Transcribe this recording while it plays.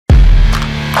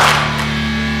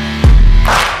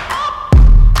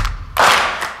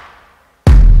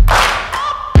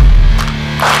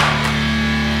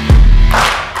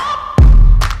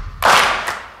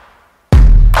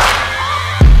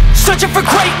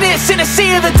darkness in a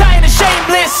sea of the dying and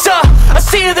shameless, a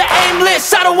sea of the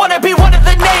aimless. I don't wanna be one of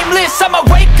the nameless. I'ma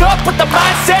wake up with the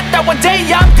mindset that one day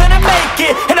I'm gonna make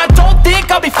it. And I don't think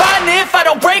I'll be fine if I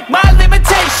don't break my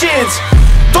limitations.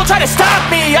 Don't try to stop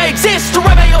me, I exist to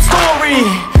write my own story.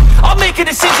 I'll make a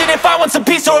decision if I want some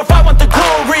peace or if I want the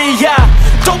glory. Yeah,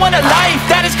 don't want a life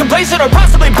that is complacent or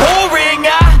possibly boring.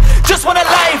 I just want a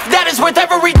life that is worth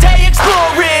every day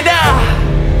exploring.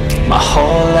 My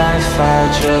whole life I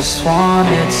just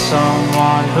wanted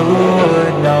someone who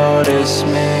would notice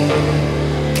me.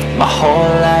 My whole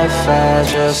life I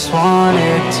just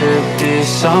wanted to be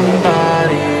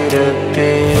somebody to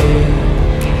be.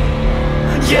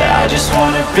 Yeah, I just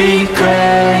wanna be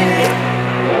great.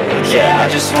 Yeah, I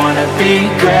just wanna be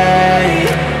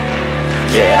great.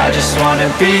 Yeah, I just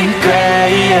wanna be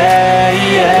great. Yeah,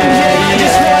 yeah, yeah, I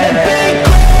just wanna be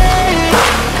great.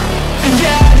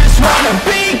 Yeah, I just wanna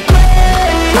be great.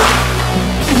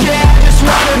 Yeah, I just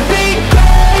wanna be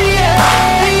great. Yeah,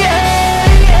 yeah,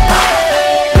 yeah,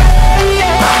 yeah,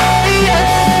 yeah, yeah.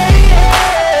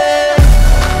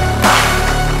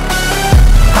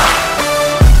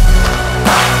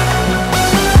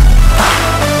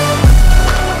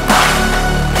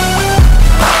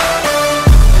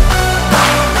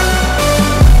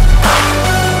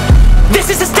 This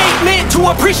is a statement to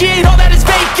appreciate all that is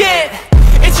vacant.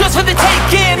 It's just for the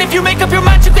taking. If you make up your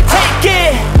mind, you can take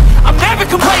it. I'm never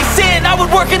complacent. I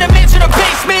would work in a mansion or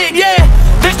basement. Yeah,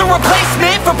 there's no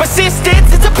replacement for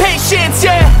persistence. It's a patience.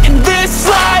 Yeah, in this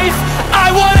life I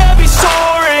wanna be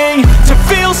soaring, to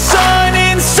feel sun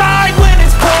inside when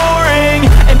it's pouring.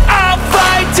 And I'll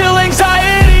fight till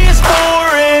anxiety is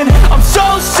foreign. I'm so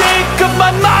sick of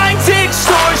my mind's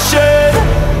extortion.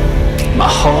 My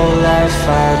whole life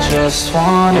I just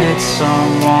wanted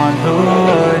someone who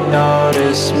would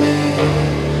notice me.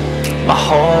 My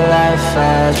whole life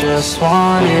I just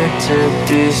wanted to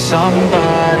be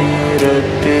somebody to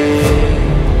be.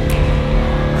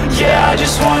 Yeah, I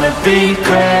just wanna be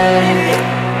great.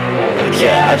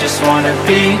 Yeah, I just wanna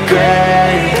be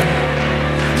great.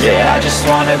 Yeah, I just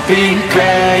wanna be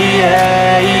great.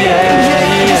 Yeah, yeah, yeah,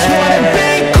 I just wanna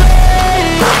be great.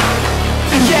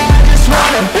 Yeah, I just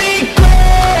wanna be great.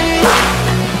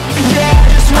 Yeah, I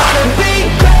just wanna be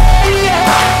great. Yeah,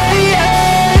 yeah,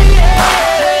 yeah,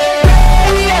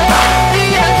 yeah,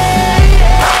 yeah.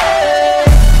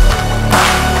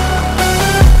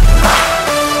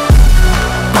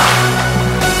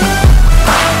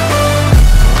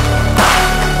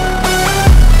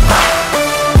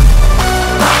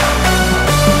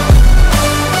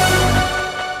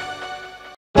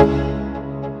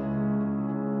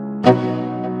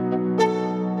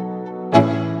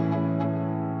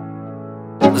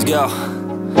 Let's go.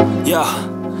 Yo,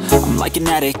 I'm like an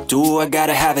addict, do I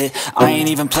gotta have it. I ain't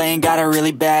even playing, got a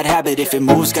really bad habit. If it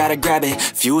moves, gotta grab it,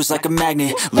 fuse like a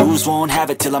magnet. Lose, won't have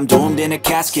it till I'm doomed in a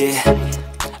casket.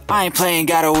 I ain't playing,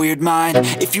 got a weird mind.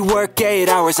 If you work 8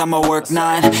 hours, I'ma work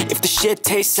 9. If the shit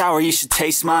tastes sour, you should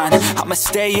taste mine. I'ma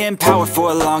stay in power for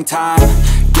a long time.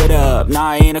 Get up,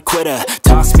 nah, I ain't a quitter.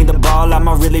 Toss me the ball, I'm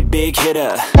a really big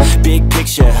hitter. Big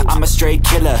picture, I'm a straight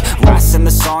killer. Rising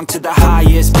the song to the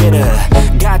highest bidder.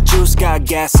 Got juice, got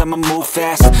gas, I'ma move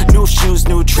fast. New shoes,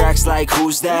 new tracks, like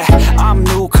who's that? I'm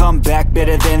new, come back,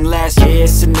 better than last. Yeah,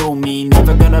 it's a new me,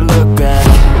 never gonna look back.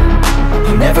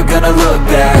 I'm never gonna look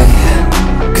back.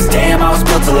 Cause damn, I was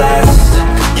built to last.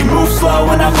 You move slow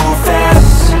and I move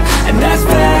fast, and that's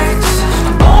facts.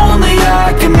 Only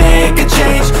I can make a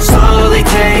change. Slowly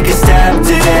take a step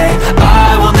today.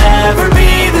 I will never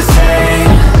be the same.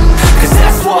 Cause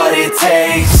that's what it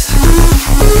takes.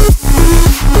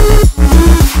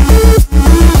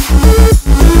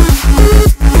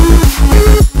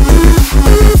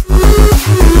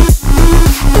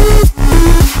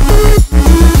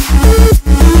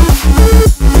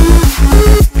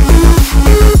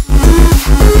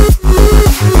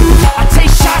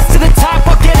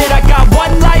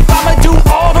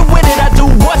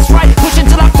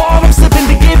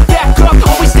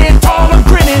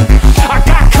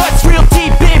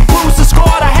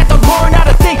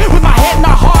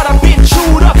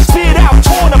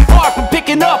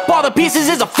 Pieces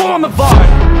is a form of art.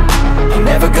 I'm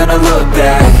never gonna look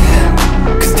back.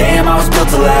 Cause damn, I was built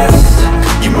to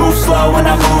last. You move slow and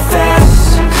I move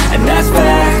fast, and that's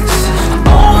facts.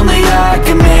 Only I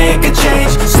can make a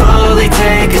change. Slowly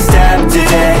take a step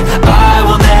today. I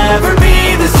will never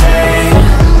be the same.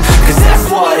 Cause that's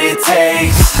what it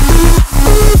takes.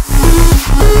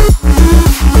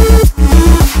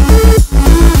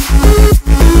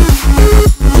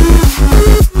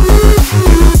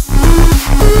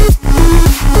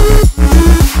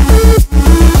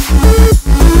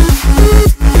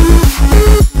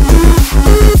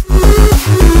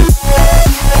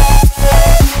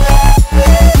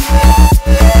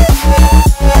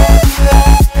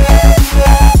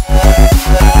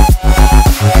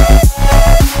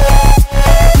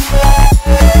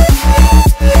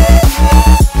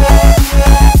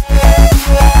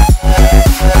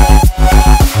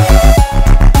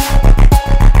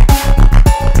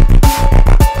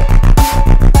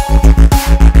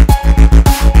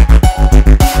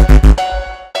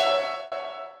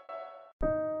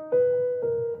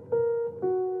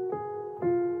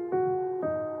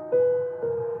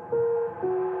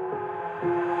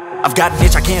 I've got an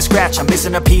itch I can't scratch, I'm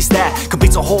missing a piece that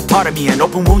completes a whole part of me, an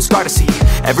open wound scar to see.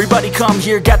 Everybody come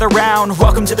here, gather round,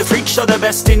 welcome to the freak show, the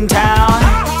best in town.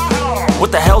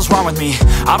 What the hell's wrong with me?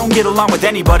 I don't get along with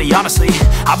anybody, honestly.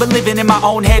 I've been living in my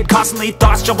own head constantly,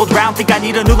 thoughts jumbled round, think I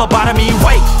need a new lobotomy.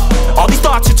 Wait, all these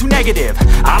thoughts are too negative,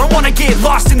 I don't wanna get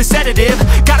lost in the sedative.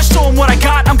 Gotta show them what I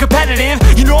got, I'm competitive.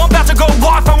 You know I'm about to go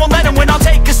off, I won't let them win, I'll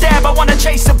take a stab. I wanna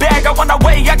chase a bag, I wanna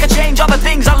weigh, I can change all the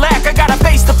things I lack. I gotta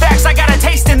face the facts, I got a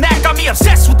taste in that. Got me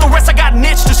obsessed with the rest, I got an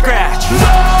itch to scratch.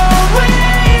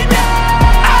 Lonely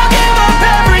now, I'll give up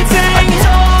everything.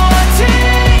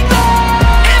 Daunting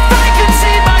though, if I could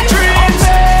see my dreams,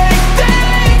 I'll make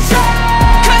things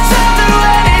right. 'Cause I'll do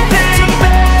anything to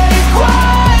make what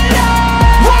I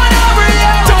want a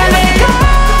reality. Don't let go,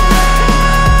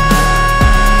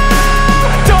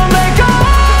 don't let go.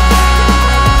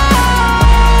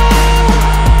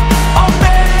 I'll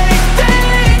make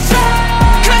things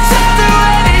right. 'Cause I'll do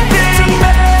anything to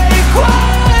make what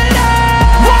I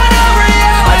want a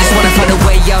reality. I just wanna find a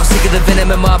way out, sick of the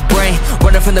venom in my brain.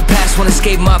 Running from the past, wanna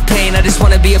escape my pain. I just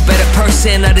wanna be a better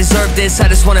person, I deserve this, I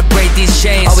just wanna break these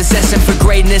chains. Always destined for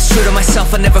greatness, true to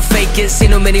myself, I never fake it. Seen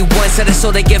too many once that I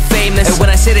so they get famous. And when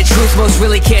I say the truth, most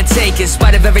really can't take it. In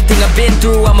spite of everything I've been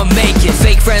through, I'ma make it.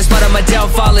 Fake friends, but on my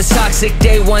downfall is toxic.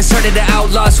 Day one, started to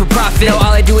outlaws for profit. Now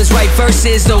all I do is write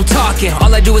verses, no talking.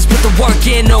 All I do is put the work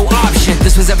in, no option.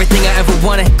 This was everything I ever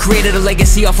wanted. Created a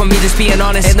legacy off of me, just being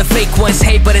honest. And the fake ones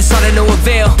hate, but it's all to no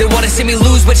avail. They wanna see me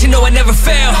lose, but you know I never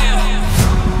fail.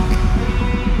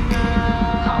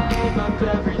 I'll give up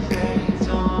everything,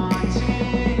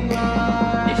 daunting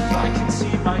love. If I can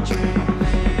see my dream,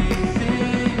 make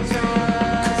things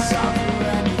right. 'Cause I'll do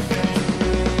anything to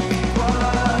make what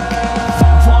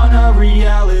I want a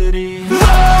reality.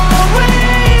 Lonely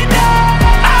now,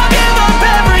 I'll give up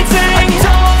everything.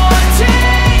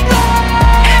 Daunting though,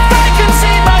 if I can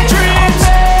see my dreams,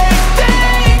 I'll make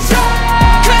things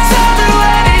right. 'Cause I'll do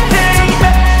anything to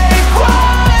make what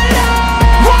I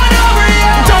want a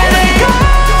reality. Don't let go,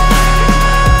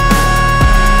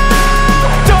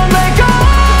 don't let go.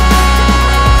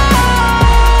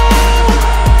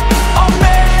 I'll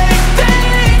make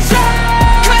things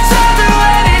right. 'Cause I'll do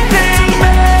anything to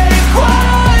make what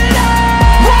I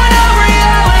want a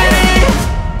reality.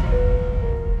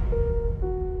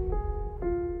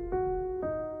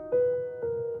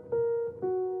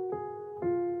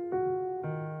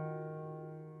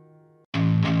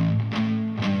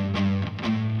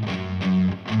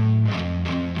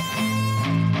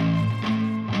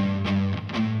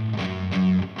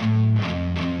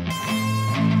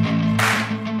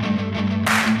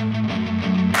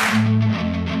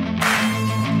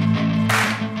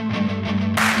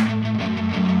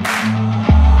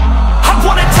 I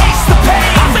wanna taste the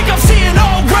pain, I think I'm seeing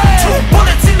all red. 2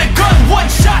 bullets in the gun, 1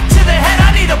 shot to the head,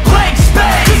 I need a blank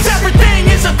space. 'Cause everything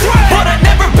is a threat, but I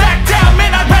never back down,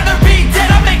 man, I'd rather be dead.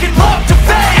 I'm making love to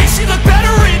fate, and she look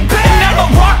better in bed. And I'ma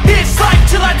rock this life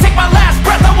till I take my last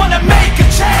breath, I wanna make a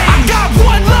change. I got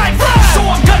 1 life left, so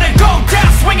I'm gonna go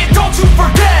down swinging, don't you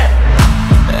forget.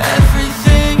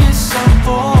 Everything is so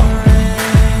boring.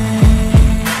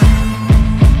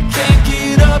 Can't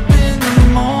get up in the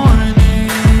morning.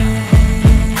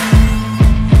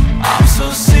 I'm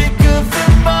so sick of the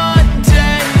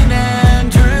mundane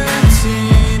and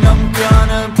routine. I'm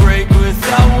gonna break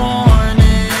without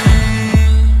warning.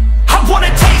 I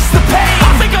wanna taste the pain,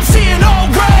 I think I'm seeing all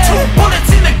red. 2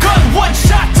 bullets in the gun, 1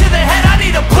 shot to the head, I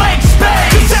need a blank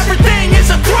space. 'Cause everything is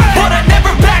a threat, but I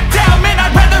never back down, man,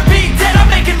 I'd rather be dead. I'm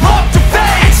making love to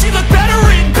fate, and she look better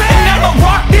in bed. And I'ma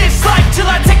rock this life till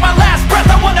I take my last breath,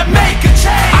 I wanna make a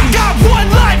change. I got 1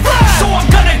 life left, so I'm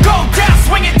gonna go down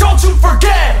swinging, don't you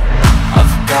forget.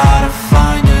 I've gotta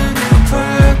find a new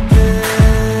purpose,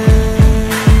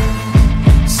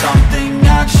 something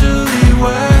actually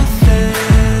worth it.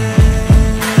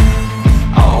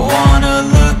 I wanna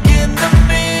look in the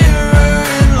mirror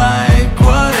and like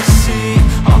what I see.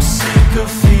 I'm sick of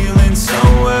feeling so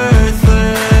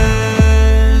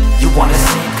worthless. You wanna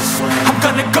sink or swim? I'm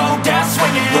gonna go down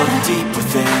swinging, Look deep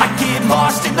within, I get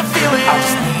lost in the feeling. I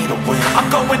just need a win. I'm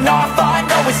going off, I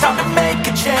know it's time to make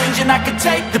a change, and I can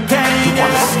take the pain. You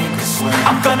wanna sink or swim?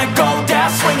 I'm gonna go down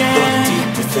swinging, Look deep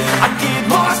within, I get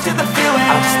lost in the feeling.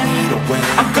 I just need a win.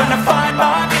 I'm gonna find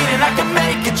my meaning, I can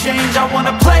make a change. I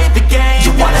wanna play the game.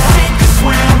 You wanna sink or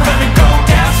swim? I'm gonna go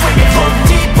down swinging, look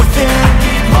deep within, I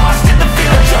get lost in the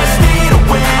feeling. I just need a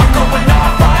win. I'm going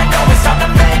off, I know it's time to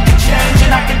make a change,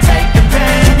 and I can take the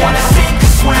pain. You wanna sink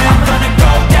or swim? I'm gonna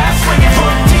go down swinging,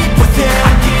 look deep within,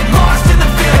 I get lost in the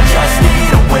feeling. I just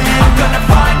need a win. I'm gonna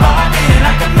find my meaning,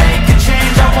 I can make a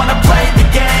change. I wanna play the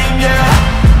game, yeah.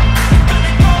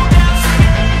 Gonna go down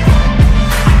swinging.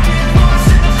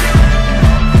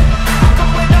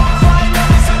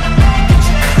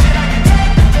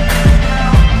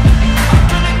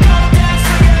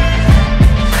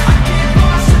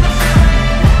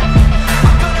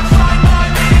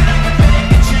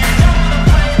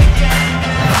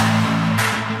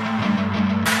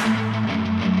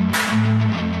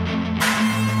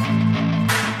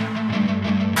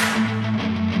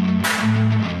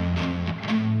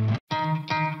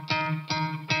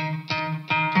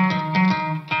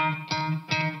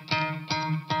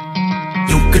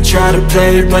 try to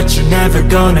play, but you're never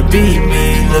gonna beat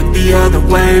me. Look the other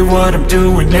way, what I'm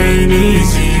doing ain't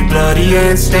easy. Bloody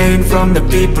hands stained from the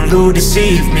people who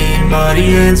deceive me.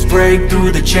 Muddy hands break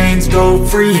through the chains, go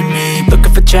free me.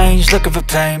 Looking for change, looking for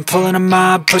pain, pulling a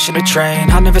mob, pushing a train.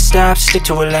 I'll never stop, stick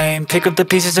to a lane, pick up the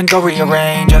pieces and go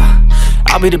rearrange.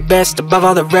 I'll be the best above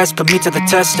all the rest, put me to the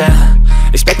test and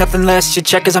expect nothing less, your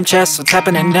check is I'm chess, what's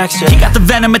happening next, yeah. He got the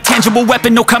venom, a tangible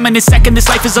weapon, no coming in second. This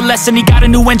life is a lesson, he got a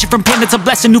new engine from pain, it's a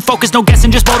blessing. New focus, no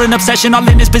guessing, just bold and obsession, all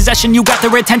in his possession. You got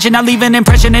their attention, I'll leave an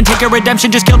impression and take your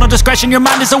redemption. Just kill, no discretion, your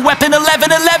mind is a weapon.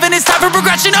 11-11, it's time for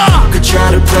progression, You could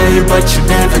try to play, but you're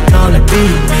never gonna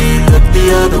beat me. Look the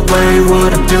other way,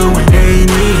 what I'm doing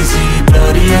ain't easy.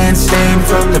 Bloody hands stained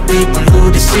from the people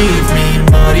who deceive me.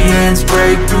 Muddy hands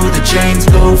break through the chains,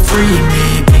 go free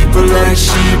me. People like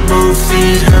sheep move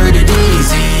feet, hurt it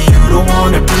easy. You don't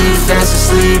wanna be fast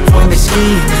asleep when they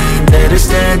scheming. Better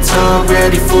stand tall,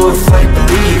 ready for a fight,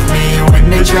 believe me. When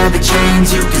they try the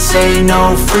chains, you can say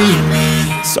no, free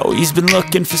me. So he's been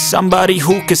looking for somebody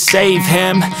who could save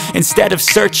him, instead of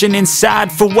searching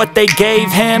inside for what they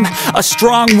gave him. A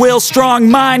strong will, strong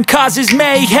mind causes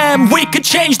mayhem. We could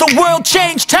change the world,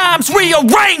 change times,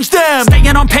 rearrange them.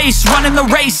 Staying on pace, running the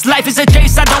race, life is a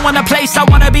chase. I don't want a place, I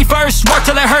wanna be first. Work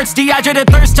till it hurts, dehydrated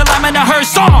thirst till I'm in a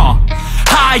hearse.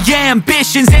 High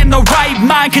ambitions in the right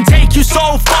mind can take you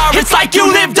so far. It's like you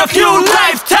lived a few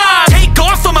lifetimes. Take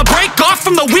off from a break off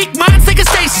from the weak minds, they can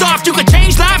stay soft. You can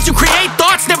change lives, you create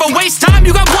thoughts, never waste time.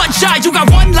 You got one shot, you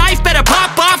got one life, better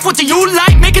pop off. What do you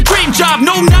like? Make a dream job.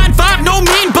 No 9-5, no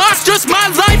mean boss, just my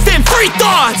life and free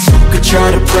thoughts. You could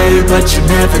try to play, but you're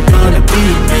never gonna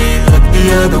beat me. Look the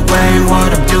other way,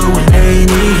 what I'm doing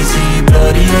ain't easy.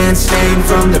 Bloody hands stained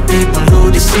from the people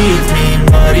who deceive me.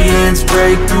 Muddy hands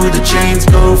break through the chains,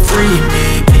 go free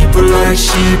me. People like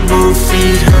sheep move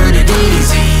feet, hurt it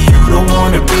easy. You don't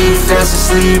wanna be fast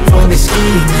asleep when they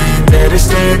scheming. Better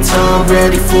stand tall,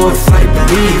 ready for a fight,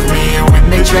 believe me. When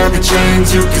they try the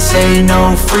chains, you can say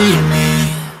no, free me.